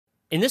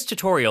In this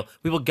tutorial,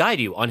 we will guide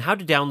you on how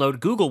to download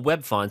Google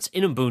Web Fonts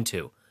in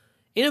Ubuntu.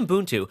 In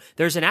Ubuntu,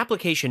 there's an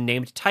application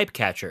named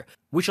TypeCatcher,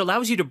 which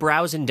allows you to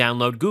browse and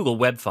download Google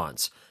Web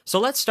Fonts. So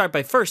let's start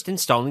by first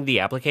installing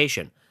the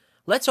application.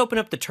 Let's open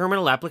up the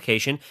terminal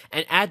application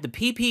and add the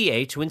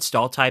PPA to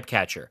install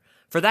TypeCatcher.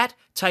 For that,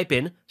 type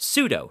in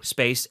sudo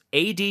space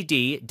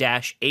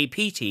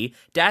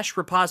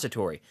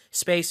add-apt-repository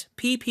space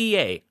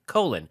PPA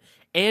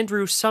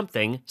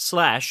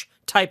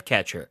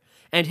andrewsomething/TypeCatcher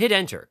and hit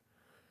enter.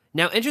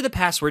 Now enter the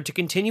password to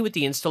continue with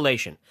the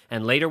installation,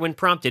 and later when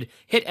prompted,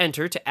 hit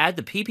enter to add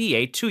the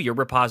PPA to your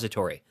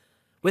repository.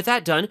 With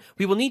that done,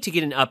 we will need to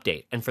get an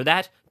update, and for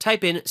that,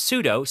 type in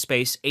sudo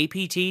space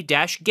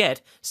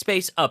apt-get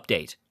space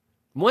update.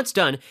 Once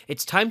done,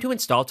 it's time to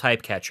install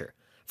TypeCatcher.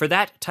 For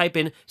that, type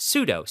in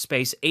sudo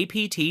space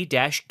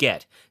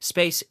apt-get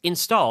space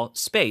install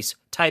space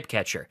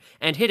TypeCatcher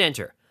and hit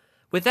enter.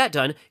 With that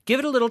done, give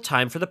it a little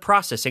time for the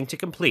processing to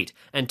complete,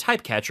 and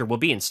TypeCatcher will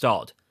be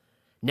installed.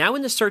 Now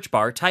in the search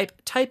bar,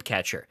 type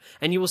TypeCatcher,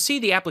 and you will see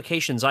the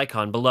application's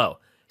icon below.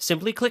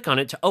 Simply click on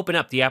it to open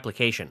up the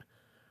application.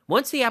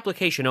 Once the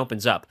application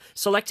opens up,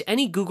 select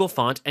any Google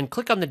font and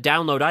click on the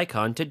download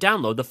icon to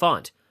download the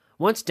font.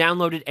 Once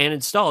downloaded and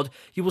installed,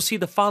 you will see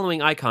the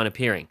following icon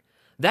appearing.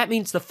 That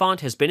means the font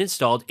has been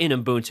installed in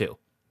Ubuntu.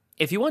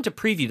 If you want to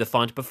preview the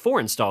font before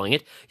installing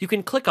it, you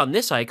can click on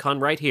this icon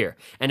right here,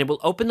 and it will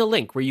open the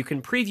link where you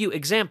can preview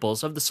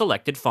examples of the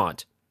selected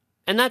font.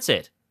 And that's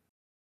it.